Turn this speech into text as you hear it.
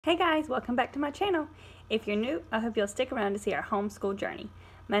Hey guys, welcome back to my channel. If you're new, I hope you'll stick around to see our homeschool journey.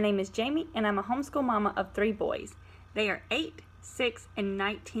 My name is Jamie and I'm a homeschool mama of 3 boys. They are 8, 6, and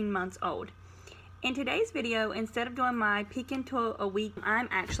 19 months old. In today's video, instead of doing my peek into a week, I'm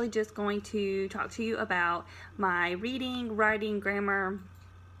actually just going to talk to you about my reading, writing, grammar,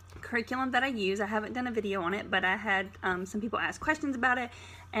 curriculum that I use. I haven't done a video on it, but I had some people ask questions about it,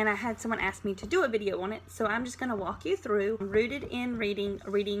 and I had someone ask me to do a video on it, so I'm just going to walk you through Rooted in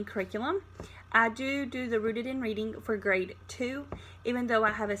Reading curriculum. I do the Rooted in Reading for grade 2. Even though I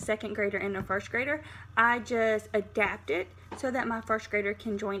have a 2nd grader and a 1st grader, I just adapt it so that my 1st grader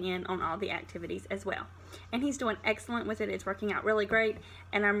can join in on all the activities as well. And he's doing excellent with it. It's working out really great,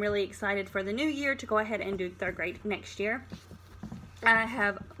 and I'm really excited for the new year to go ahead and do 3rd grade next year. I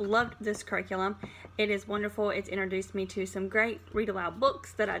have loved this curriculum. It is wonderful. It's introduced me to some great read aloud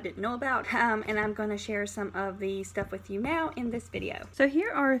books that I didn't know about, and I'm going to share some of the stuff with you now in this video. So here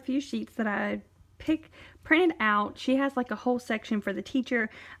are a few sheets that I printed out. She has like a whole section for the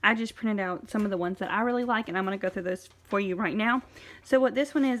teacher. I just printed out some of the ones that I really like, and I'm going to go through those for you right now. So what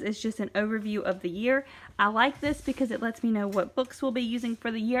this one is just an overview of the year. I like this because it lets me know what books we'll be using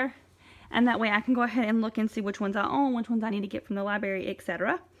for the year. And that way I can go ahead and look and see which ones I own, which ones I need to get from the library,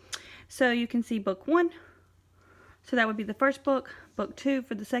 etc. So you can see book 1. So that would be the first book. Book 2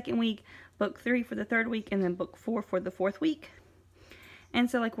 for the 2nd week. Book 3 for the 3rd week. And then book 4 for the 4th week.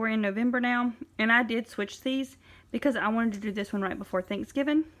 And so like we're in November now. And I did switch these because I wanted to do this one right before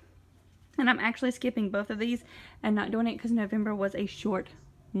Thanksgiving. And I'm actually skipping both of these and not doing it because November was a short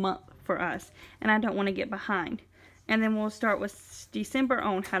month for us. And I don't want to get behind. And then we'll start with December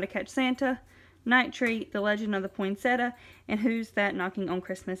on How to Catch Santa, Night Tree, The Legend of the Poinsettia, and Who's That Knocking on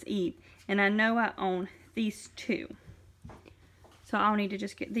Christmas Eve. And I know I own these 2. So I'll need to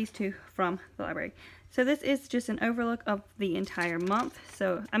just get these 2 from the library. So this is just an overlook of the entire month.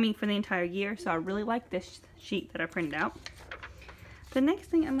 For the entire year. So I really like this sheet that I printed out. The next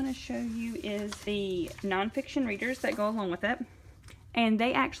thing I'm going to show you is the nonfiction readers that go along with it. And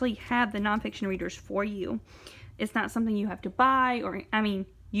they actually have the nonfiction readers for you. It's not something you have to buy, or,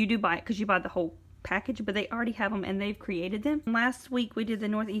 you do buy it because you buy the whole package, but they already have them and they've created them. Last week we did the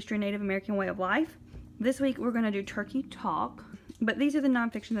Northeastern Native American Way of Life. This week we're going to do Turkey Talk, but these are the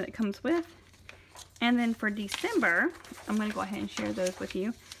nonfiction that it comes with. And then for December, I'm going to go ahead and share those with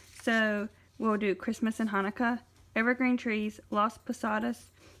you. So we'll do Christmas and Hanukkah, Evergreen Trees, Las Posadas,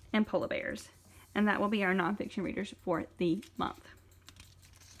 and Polar Bears. And that will be our nonfiction readers for the month.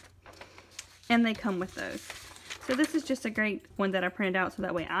 And they come with those. So this is just a great one that I printed out so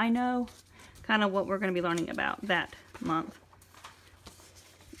that way I know kind of what we're going to be learning about that month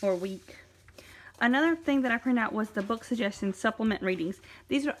or week. Another thing that I printed out was the book suggestion supplement readings.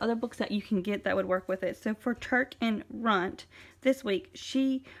 These are other books that you can get that would work with it. So for Turk and Runt, this week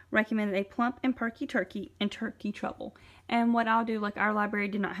she recommended A Plump and Perky Turkey and Turkey Trouble. And what I'll do, like our library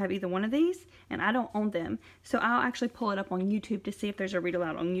did not have either one of these, and I don't own them. So I'll actually pull it up on YouTube to see if there's a read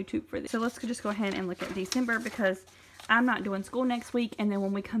aloud on YouTube for this. So let's just go ahead and look at December because I'm not doing school next week. And then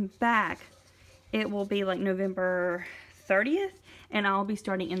when we come back, it will be like November 30th, and I'll be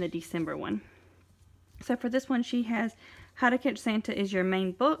starting in the December one. So for this one, she has How to Catch Santa is your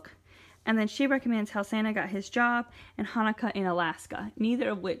main book. And then she recommends How Santa Got His Job and Hanukkah in Alaska, neither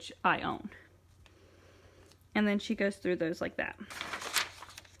of which I own. And then she goes through those like that.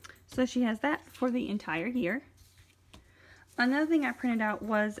 So she has that for the entire year. Another thing I printed out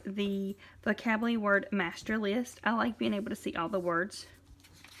was the vocabulary word master list. I like being able to see all the words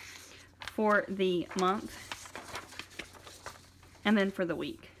for the month and then for the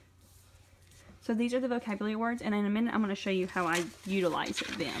week. So these are the vocabulary words, and in a minute I'm going to show you how I utilize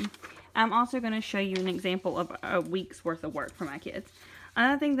them. I'm also going to show you an example of a week's worth of work for my kids.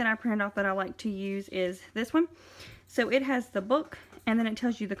 Another thing that I printed off that I like to use is this one. So it has the book, and then it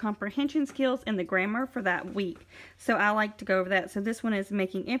tells you the comprehension skills and the grammar for that week. So I like to go over that. So this one is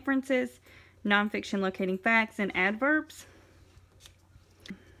making inferences, nonfiction locating facts, and adverbs.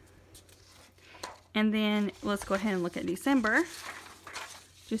 And then let's go ahead and look at December,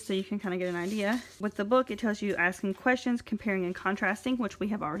 just so you can kind of get an idea. With the book, it tells you asking questions, comparing and contrasting, which we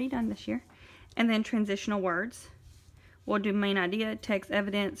have already done this year. And then transitional words. We'll do main idea, text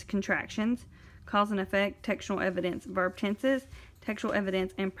evidence, contractions, cause and effect, textual evidence, verb tenses, textual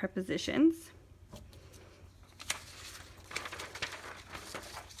evidence, and prepositions.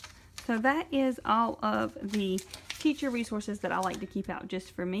 So that is all of the teacher resources that I like to keep out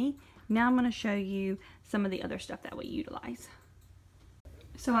just for me. Now I'm going to show you some of the other stuff that we utilize.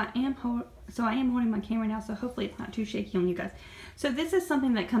 So I am holding my camera now, so hopefully it's not too shaky on you guys. So this is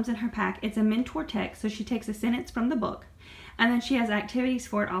something that comes in her pack. It's a mentor text. So she takes a sentence from the book, And then she has activities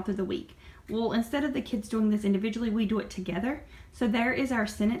for it all through the week. Well, instead of the kids doing this individually, we do it together. So there is our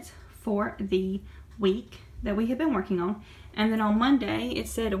sentence for the week that we have been working on. And then on Monday, it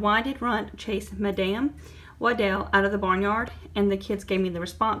said, why did Runt chase Madame Waddell out of the barnyard? And the kids gave me the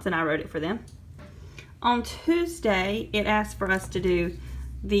response and I wrote it for them. On Tuesday, it asked for us to do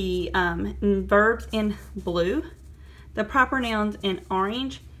the verbs in blue, the proper nouns in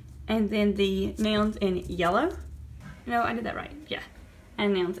orange, and then the nouns in yellow. No, I did that right. Yeah.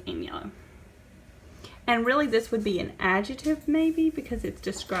 And nouns in yellow. And really this would be an adjective maybe because it's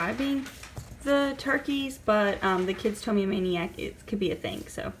describing the turkeys, but the kids told me a maniac, it could be a thing,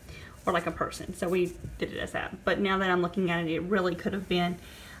 so, or like a person. So we did it as that. But now that I'm looking at it, it really could have been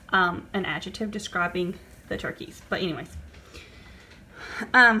an adjective describing the turkeys. But anyways.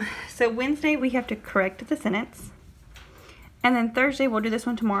 So Wednesday we have to correct the sentence. And then Thursday we'll do this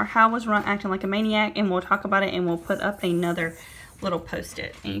one tomorrow. How was Runt acting like a maniac? And we'll talk about it and we'll put up another little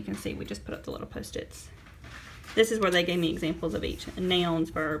post-it. And you can see we just put up the little post-its. This is where they gave me examples of each.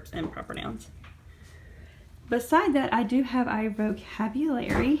 Nouns, verbs, and proper nouns. Beside that, I do have a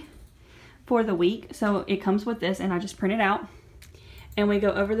vocabulary for the week. So it comes with this and I just print it out. And we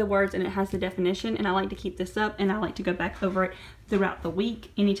go over the words and it has the definition. And I like to keep this up and I like to go back over it throughout the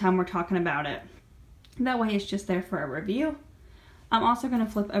week anytime we're talking about it. That way it's just there for a review. I'm also going to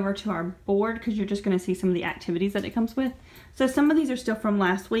flip over to our board because you're just going to see some of the activities that it comes with. So some of these are still from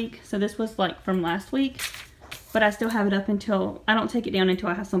last week. So this was like from last week, but I still have it up until, I don't take it down until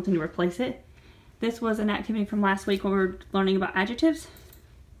I have something to replace it. This was an activity from last week when we were learning about adjectives.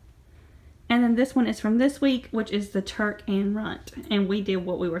 And then this one is from this week, which is the Turk and Runt. And we did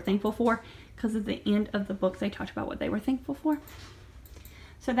what we were thankful for because at the end of the book they talked about what they were thankful for.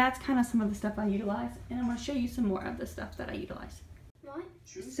 So that's kind of some of the stuff I utilize. And I'm going to show you some more of the stuff that I utilize. What?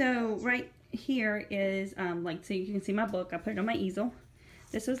 So right here is, so you can see my book. I put it on my easel.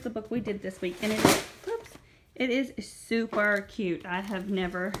 This was the book we did this week. And it is super cute. I have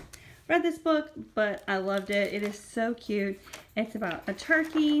never read this book, but I loved it. It is so cute. It's about a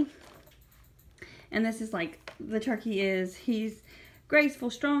turkey. And this is like, the turkey is, he's graceful,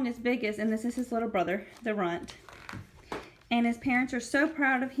 strong, as big as, and this is his little brother, the Runt. And his parents are so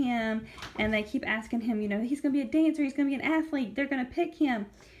proud of him, and they keep asking him, you know, he's going to be a dancer, he's going to be an athlete, they're going to pick him.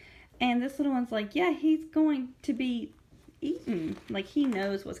 And this little one's like, yeah, he's going to be eaten. Like, he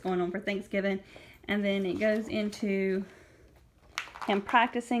knows what's going on for Thanksgiving. And then it goes into him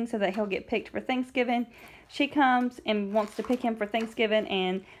practicing so that he'll get picked for Thanksgiving. She comes and wants to pick him for Thanksgiving,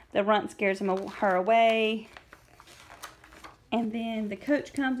 and the Runt scares her away. And then the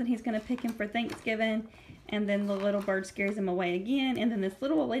coach comes, and he's going to pick him for Thanksgiving. And then the little bird scares him away again. And then this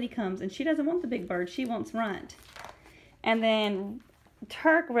little old lady comes, and she doesn't want the big bird. She wants Runt. And then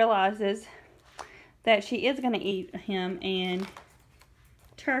Turk realizes that she is going to eat him, and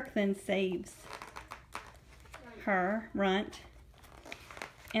Turk then saves her, Runt.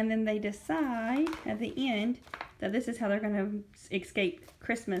 And then they decide at the end that this is how they're going to escape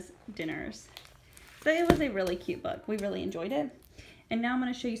Christmas dinners. So it was a really cute book. We really enjoyed it. And now I'm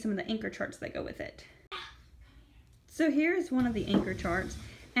going to show you some of the anchor charts that go with it. So here's one of the anchor charts.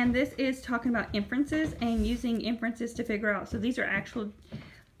 And this is talking about inferences and using inferences to figure out. So these are actual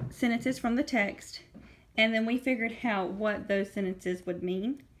sentences from the text. And then we figured out what those sentences would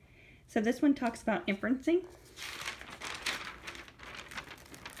mean. So this one talks about inferencing.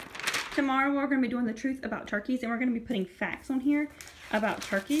 Tomorrow we're going to be doing the truth about turkeys, and we're going to be putting facts on here about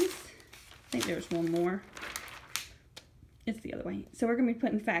turkeys. I think there's one more. It's the other way. So we're going to be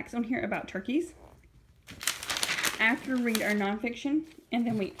putting facts on here about turkeys. After read our nonfiction, and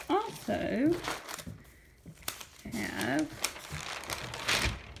then we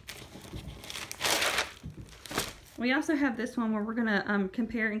also have this one where we're going to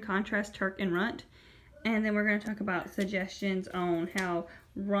compare and contrast Turk and Runt. And then we're going to talk about suggestions on how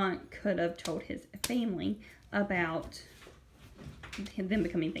Runt could have told his family about them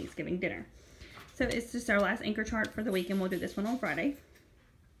becoming Thanksgiving dinner. So it's just our last anchor chart for the week, and we'll do this one on Friday.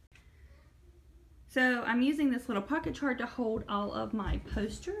 So I'm using this little pocket chart to hold all of my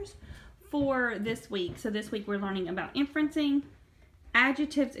posters for this week. So this week we're learning about inferencing.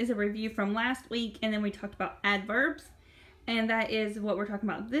 Adjectives is a review from last week, and then we talked about adverbs. And that is what we're talking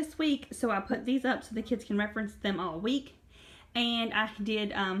about this week. So I put these up so the kids can reference them all week. And I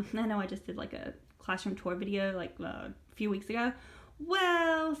did, I know I just did like a classroom tour video like a few weeks ago.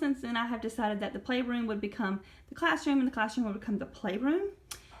 Well, since then I have decided that the playroom would become the classroom and the classroom would become the playroom.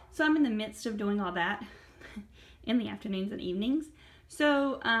 So I'm in the midst of doing all that in the afternoons and evenings.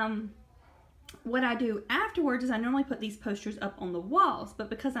 So what I do afterwards is I normally put these posters up on the walls.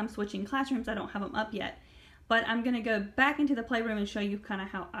 But because I'm switching classrooms, I don't have them up yet. But I'm going to go back into the playroom and show you kind of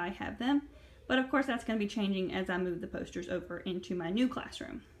how I have them. But of course that's going to be changing as I move the posters over into my new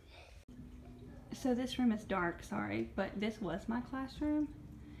classroom. So this room is dark, sorry, but this was my classroom.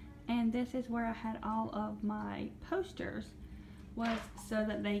 And this is where I had all of my posters, was so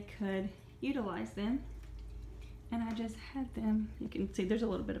that they could utilize them. And I just had them, you can see there's a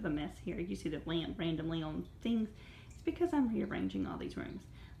little bit of a mess here. You see the lamp randomly on things. It's because I'm rearranging all these rooms.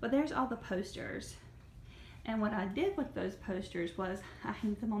 But there's all the posters. And what I did with those posters was I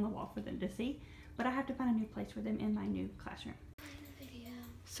hanged them on the wall for them to see, but I have to find a new place for them in my new classroom.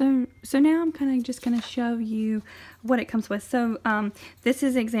 So now I'm kind of just going to show you what it comes with. So this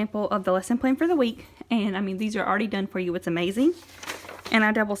is an example of the lesson plan for the week, and I mean these are already done for you. It's amazing. And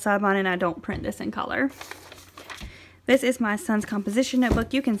I double side bind and I don't print this in color. This is my son's composition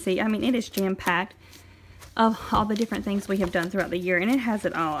notebook. You can see, I mean, it is jam-packed of all the different things we have done throughout the year, and it has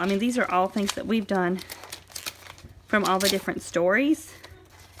it all. I mean, these are all things that we've done from all the different stories.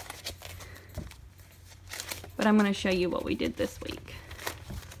 But I'm going to show you what we did this week.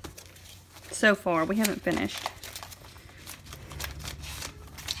 So far, we haven't finished.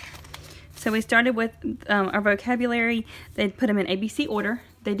 So we started with our vocabulary. They put them in ABC order.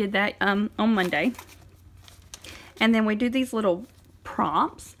 They did that on Monday. And then we do these little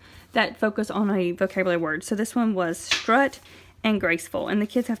prompts that focus on a vocabulary word. So this one was strut and graceful. And the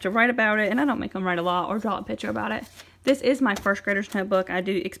kids have to write about it. And I don't make them write a lot or draw a picture about it. This is my first grader's notebook. I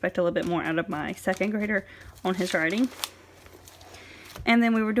do expect a little bit more out of my second grader on his writing. And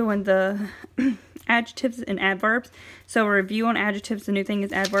then we were doing the adjectives and adverbs. So a review on adjectives, the new thing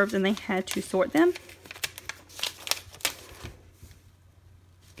is adverbs, and they had to sort them.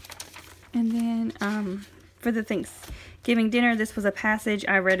 And then for the Thanksgiving dinner, this was a passage.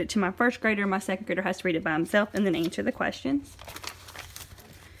 I read it to my first grader. My second grader has to read it by himself and then answer the questions.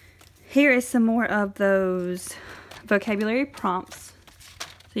 Here is some more of those vocabulary prompts.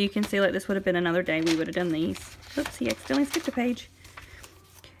 So you can see, like, this would have been another day we would have done these. Oops, he accidentally skipped a page.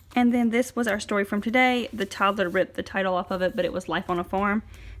 And then this was our story from today. The toddler ripped the title off of it, but it was Life on a Farm.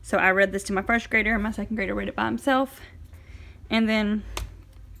 So I read this to my first grader, and my second grader read it by himself. And then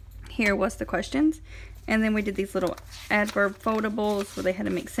here was the questions. And then we did these little adverb foldables where they had to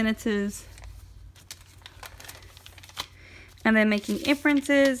make sentences. And then making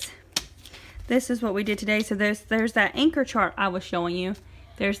inferences. This is what we did today. So there's that anchor chart I was showing you.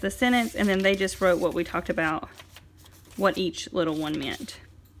 There's the sentence, and then they just wrote what we talked about, what each little one meant.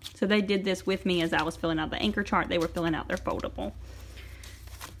 So they did this with me as I was filling out the anchor chart. They were filling out their foldable.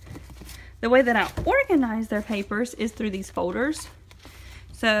 The way that I organize their papers is through these folders.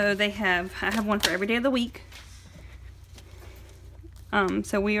 So I have one for every day of the week.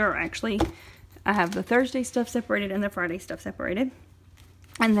 So we are actually, I have the Thursday stuff separated and the Friday stuff separated.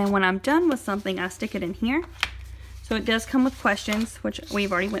 And then when I'm done with something, I stick it in here. So it does come with questions, which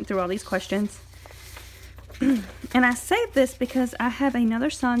we've already went through all these questions. And I saved this because I have another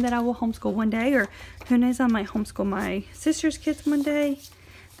son that I will homeschool one day, or who knows, I might homeschool my sister's kids one day.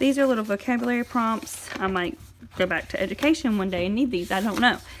 These are little vocabulary prompts. I might go back to education one day and need these. I don't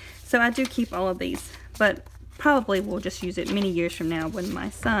know. So I do keep all of these, but probably we'll just use it many years from now when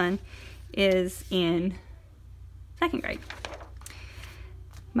my son is in second grade.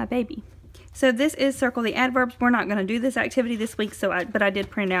 My baby. So this is circle the adverbs. We're not going to do this activity this week, but I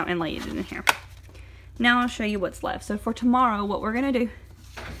did print it out and lay it in here. Now I'll show you what's left. So for tomorrow, what we're going to do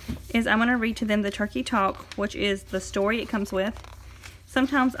is I'm going to read to them the Turkey Talk, which is the story it comes with.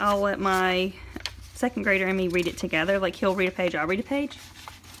 Sometimes I'll let my second grader and me read it together. Like, he'll read a page, I'll read a page.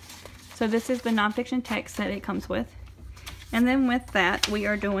 So this is the nonfiction text that it comes with. And then with that, we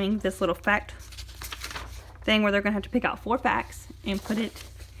are doing this little fact thing where they're going to have to pick out 4 facts and put it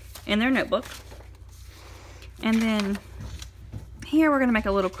in their notebook. And then here we're going to make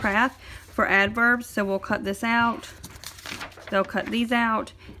a little craft for adverbs. So we'll cut this out. They'll cut these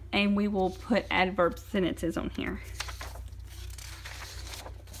out, and we will put adverb sentences on here.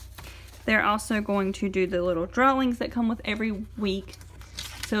 They're also going to do the little drawings that come with every week.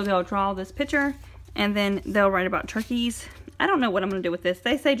 So they'll draw this picture, and then they'll write about turkeys. I don't know what I'm going to do with this.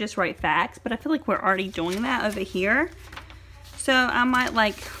 They say just write facts, but I feel like we're already doing that over here. So I might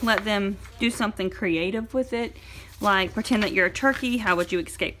let them do something creative with it. Like pretend that you're a turkey. How would you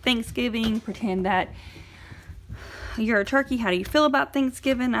escape Thanksgiving? Pretend that you're a turkey. How do you feel about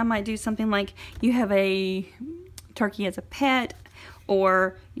Thanksgiving? I might do something like you have a turkey as a pet,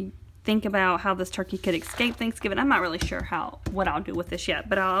 or think about how this turkey could escape Thanksgiving. I'm not really sure what I'll do with this yet,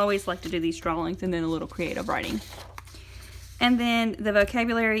 but I always like to do these drawings and then a little creative writing. And then the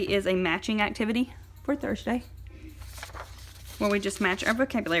vocabulary is a matching activity for Thursday, where we just match our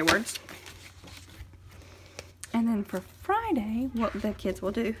vocabulary words. And then for Friday, what the kids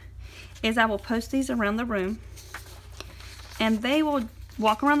will do is I will post these around the room, and they will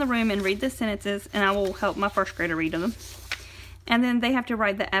walk around the room and read the sentences, and I will help my first grader read them. And then they have to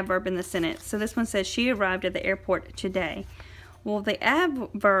write the adverb in the sentence. So this one says, she arrived at the airport today. Well, the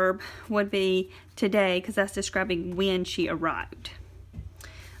adverb would be today, because that's describing when she arrived.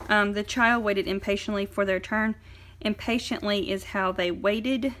 The child waited impatiently for their turn. Impatiently is how they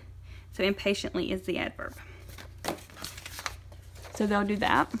waited, so impatiently is the adverb. So they'll do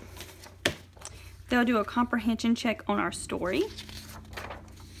that. They'll do a comprehension check on our story. It's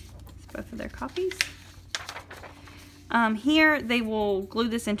both of their copies. Here they will glue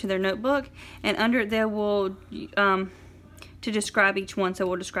this into their notebook, and under it they will to describe each one. So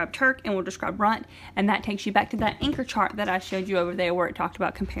we'll describe Turk and we'll describe Runt, and that takes you back to that anchor chart that I showed you over there where it talked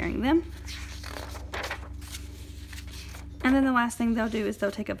about comparing them. And then the last thing they'll do is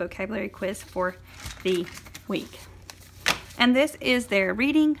they'll take a vocabulary quiz for the week. And this is their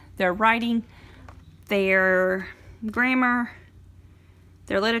reading, their writing, their grammar,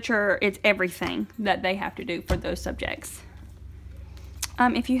 their literature. It's everything that they have to do for those subjects.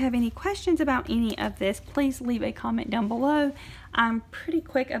 If you have any questions about any of this, please leave a comment down below. I'm pretty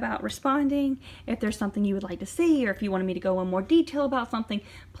quick about responding. If there's something you would like to see, or if you wanted me to go in more detail about something,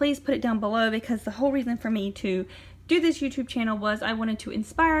 please put it down below, because the whole reason for me to do this YouTube channel was I wanted to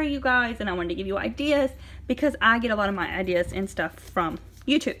inspire you guys, and I wanted to give you ideas, because I get a lot of my ideas and stuff from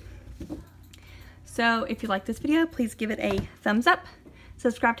YouTube. So if you like this video, please give it a thumbs up.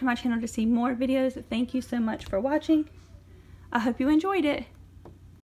 Subscribe to my channel to see more videos. Thank you so much for watching. I hope you enjoyed it.